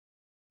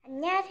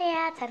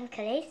안녕하세요. 전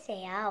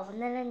그레이스예요.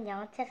 오늘은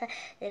영어책을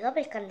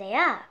읽어볼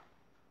건데요.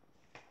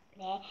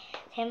 네,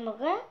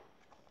 제목은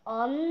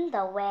On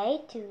the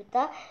Way to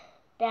the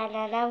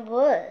Banana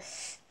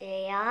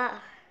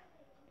Woods예요.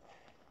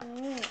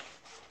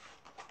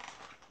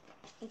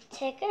 이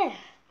책은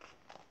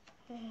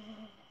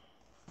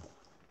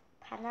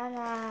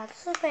바나나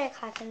숲에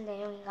가는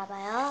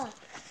내용인가봐요.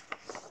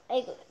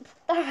 아이고,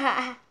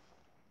 북덩아.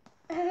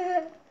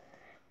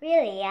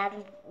 Willie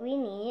and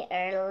Winnie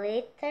are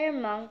little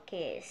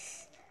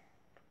monkeys.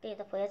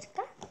 이거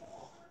보여줄까?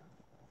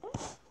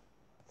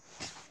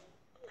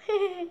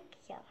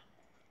 귀여워.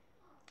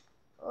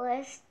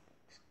 Let's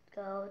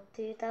go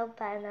to the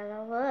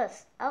banana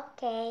woods.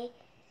 Okay.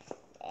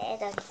 네,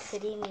 여기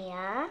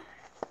그림이야.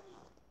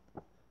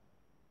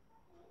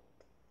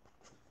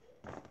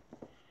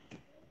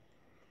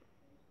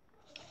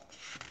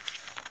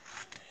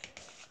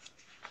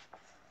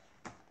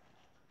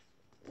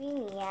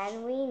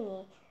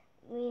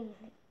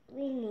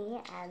 Winnie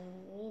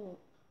and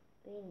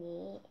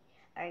Winnie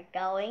are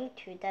going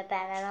to the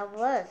banana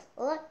woods.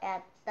 Look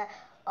at the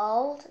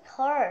old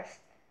horse.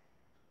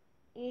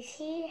 Is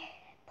he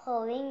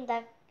pulling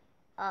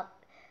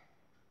up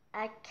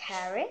a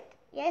carrot?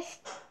 Yes,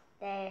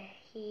 there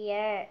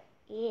here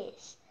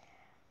is.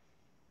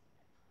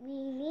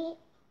 Winnie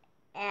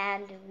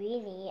and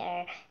Winnie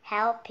are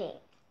helping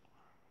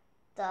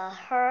the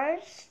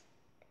horse.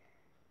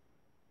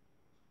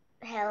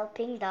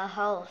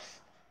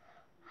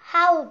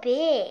 How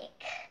big?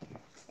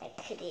 네,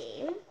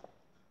 그림.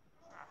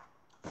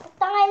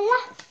 땅할라?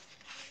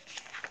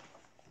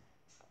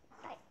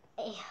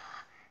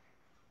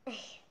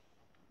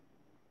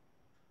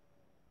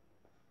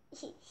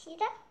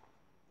 싫어?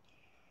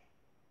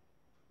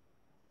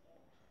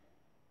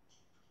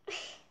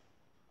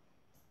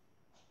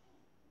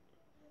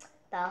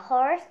 The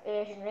horse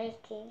is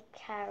making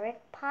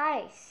carrot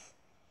pies.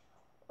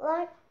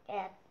 Look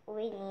at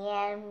Winnie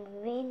and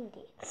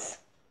Winnie.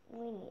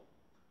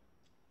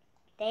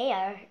 They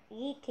are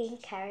eating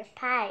carrot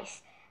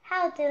pies.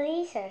 How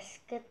delicious.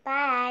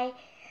 Goodbye.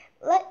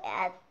 Look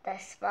at the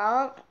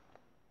small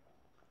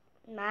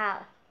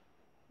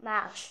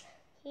mouse.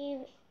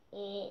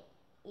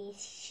 Is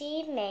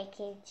she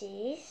making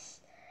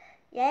cheese?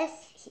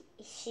 Yes,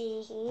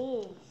 she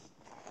is.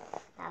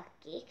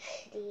 여기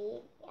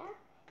그림이야.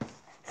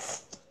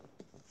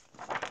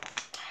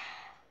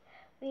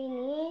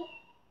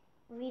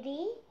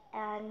 Willie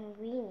and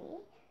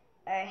Winnie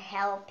are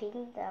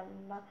helping the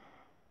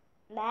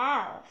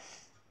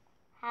mouse.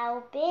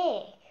 How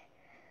big?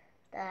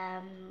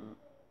 The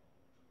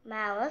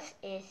mouse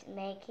is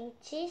making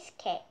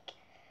cheesecake.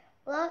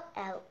 Look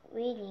at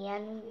Winnie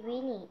and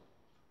Winnie.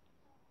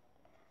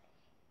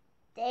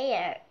 They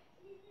are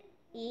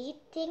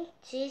eating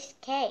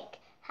cheesecake.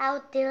 How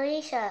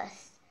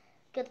delicious.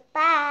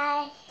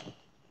 Goodbye.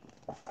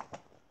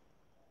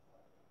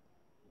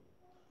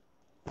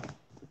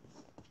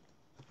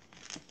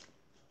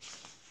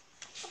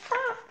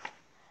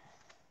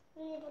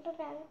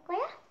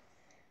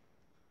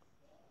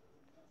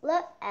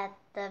 Look at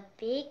the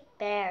big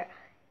bear.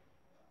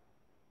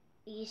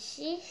 Is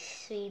he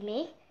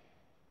swimming?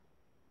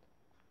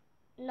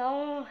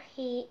 No,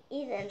 he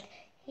isn't.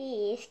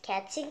 He is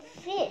catching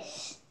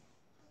fish.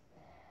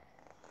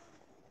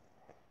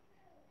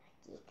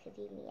 여기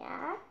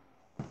그림이야.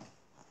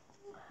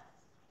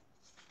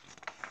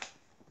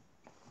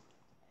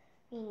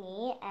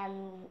 Willie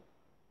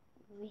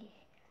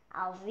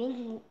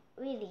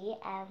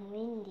and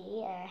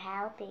Winnie are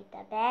helping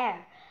the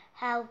bear.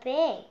 How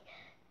big?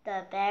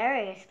 The bear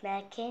is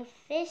making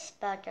fish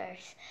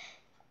burgers.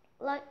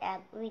 Look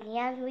at Winnie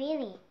and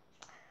Winnie.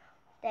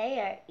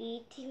 They are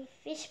eating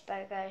fish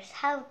burgers.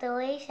 How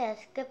delicious.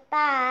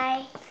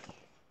 Goodbye.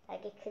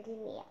 여기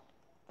그림이야.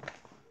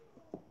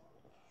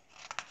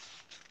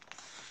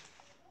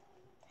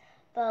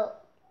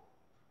 But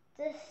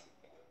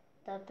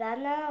the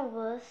banana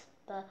was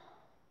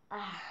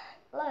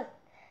look,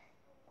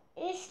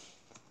 it's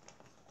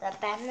the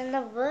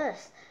banana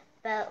was,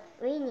 but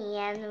Winnie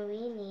and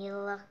Winnie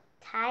look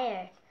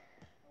tired.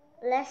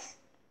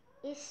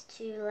 It's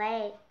too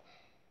late.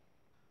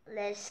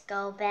 Let's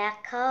go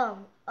back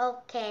home.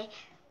 Okay,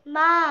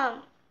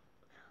 Mom,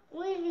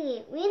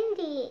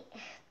 Windy,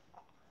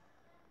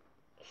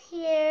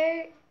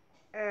 here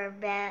are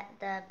the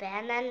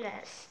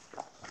bananas.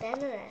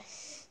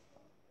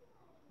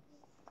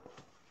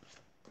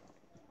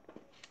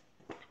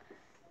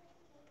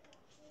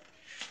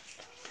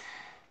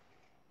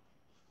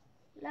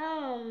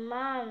 No,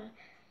 Mom,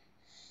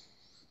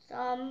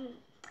 some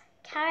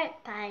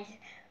carrot pies.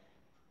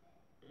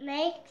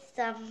 Make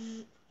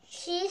some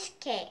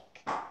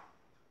cheesecake.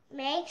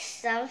 Make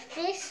some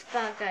fish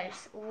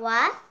burgers.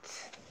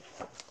 What?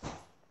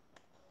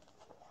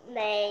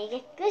 네,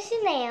 이게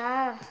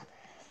끝이네요.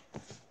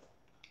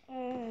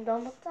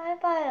 너무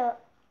짧아요.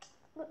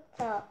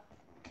 그쵸? 한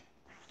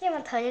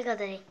개만 더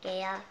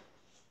읽어드릴게요.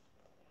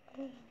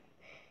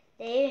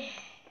 내일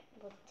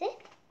뭐지?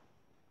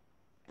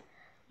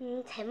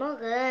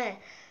 제목은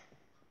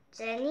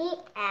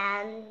Jenny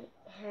and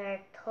her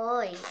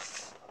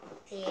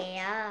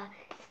toys예요.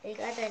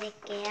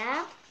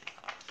 읽어드릴게요.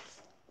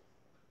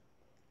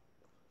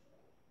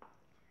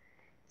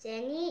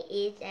 Jenny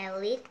is a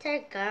little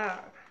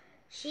girl.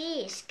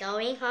 She is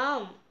going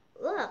home.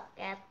 Look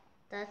at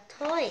the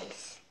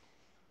toys.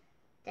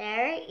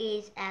 There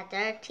is a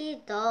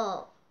dirty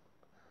doll.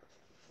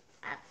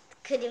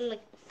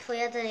 그림을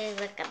보여드리는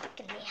걸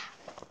까먹겠네요.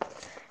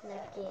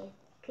 이렇게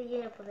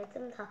그림을 보면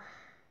좀 더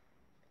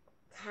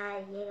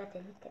잘 이해가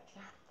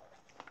되니까요.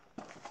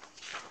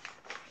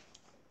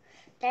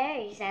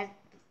 There is a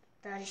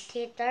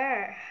dirty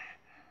doll.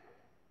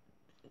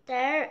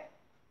 There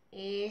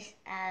is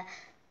a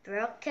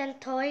broken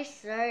toy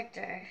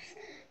soldier.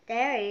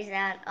 There is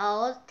an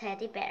old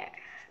teddy bear.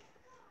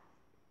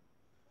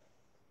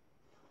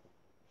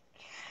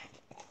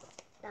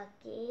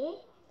 여기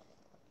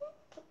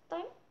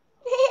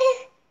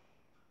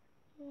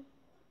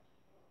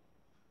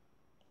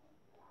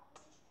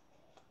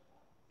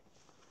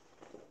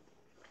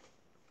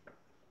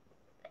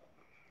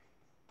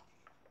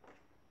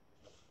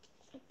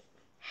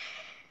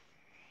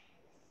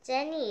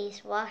Jenny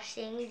is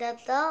washing the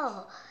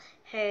doll.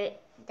 Her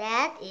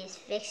dad is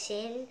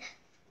fixing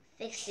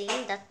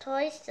the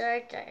toy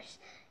soldiers.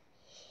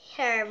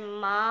 Her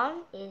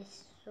mom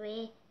is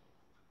sewing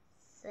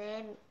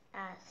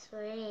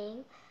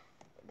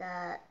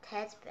the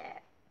teddy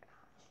bear.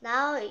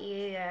 Now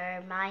you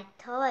are my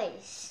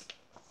toys.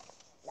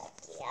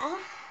 여기요.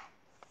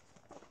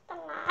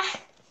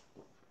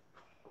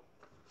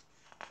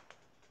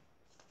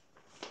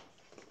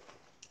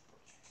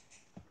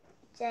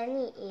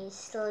 Jenny is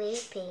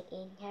sleeping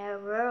in her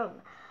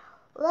room.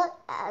 Look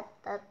at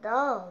the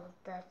doll.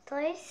 The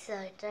toy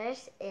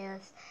soldiers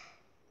is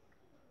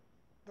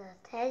the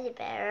teddy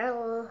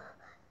bear.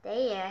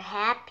 They are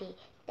happy.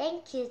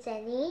 Thank you,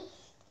 Jenny.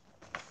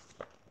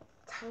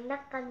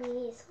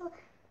 장난감이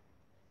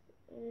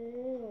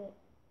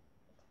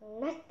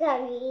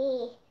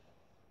장난감이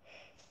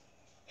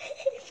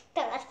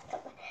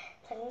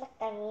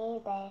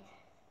장난감이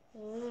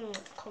네.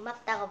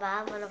 고맙다고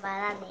마음으로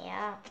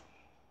말하네요.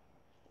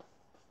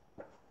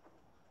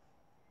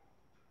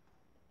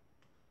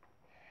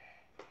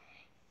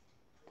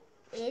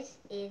 It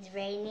is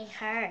raining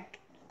hard.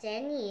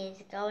 Jenny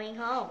is going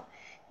home.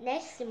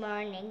 Next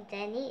morning,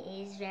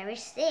 Jenny is very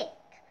sick.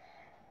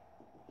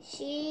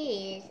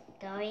 She is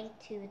going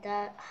to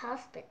the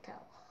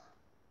hospital.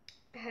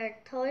 Her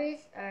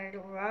toys are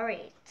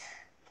worried.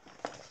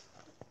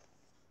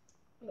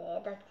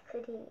 네, 여기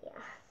그림이야.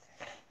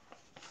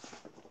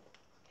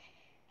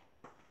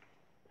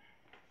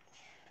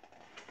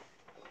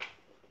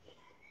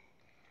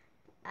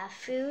 A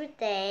few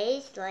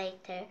days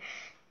later,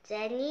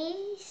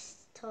 Jenny's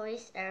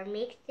toys are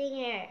mixing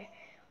her.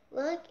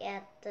 Look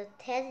at the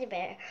teddy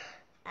bear.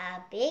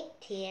 A big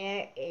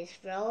tear is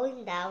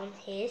rolling down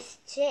his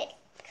cheek.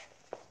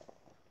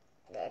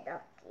 네,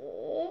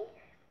 여기.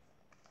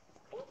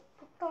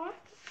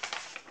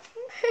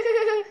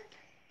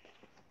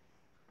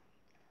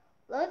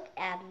 Look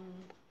at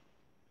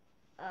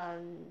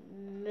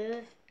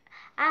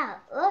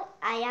look,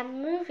 I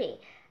am moving.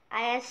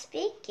 I am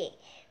speaking.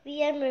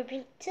 We are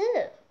moving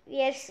too.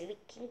 We are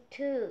speaking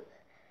too.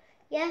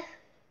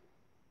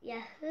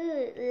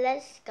 Yahoo!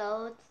 Let's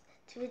go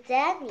to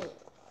Jenny.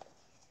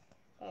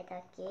 네,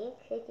 여기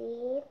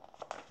그림.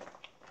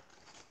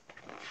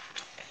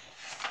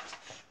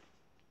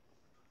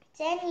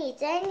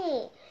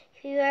 Jenny,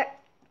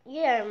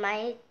 you are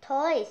my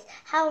toys.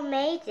 How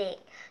amazing!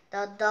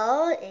 The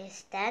doll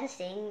is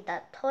dancing.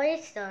 The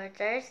toy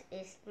soldiers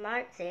is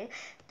marching.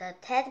 The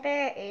teddy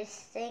bear is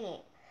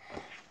singing.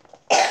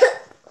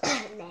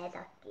 네,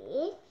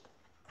 여기.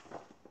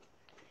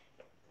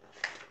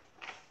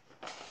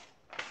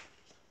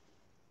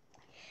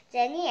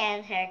 Jenny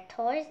and her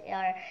toys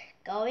are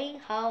going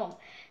home.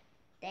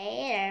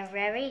 They are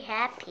very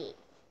happy.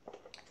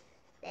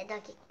 네,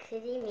 여기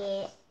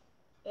그림이에요.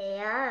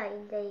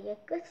 이제 이게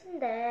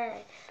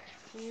끝인데,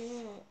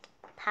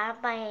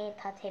 다음번에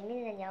더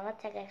재밌는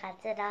영어책을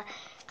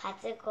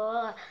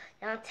가지고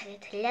영어책을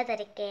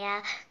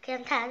들려드릴게요.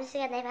 그럼 다음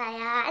시간에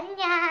봐요.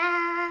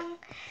 안녕!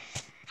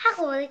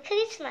 하고 오늘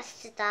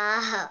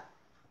크리스마스다.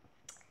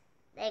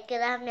 네,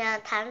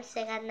 그러면 다음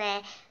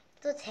시간에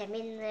또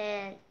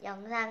재밌는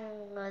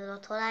영상으로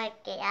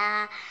돌아올게요.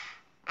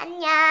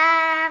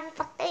 안녕!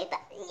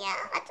 박대리다 안녕!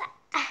 하자.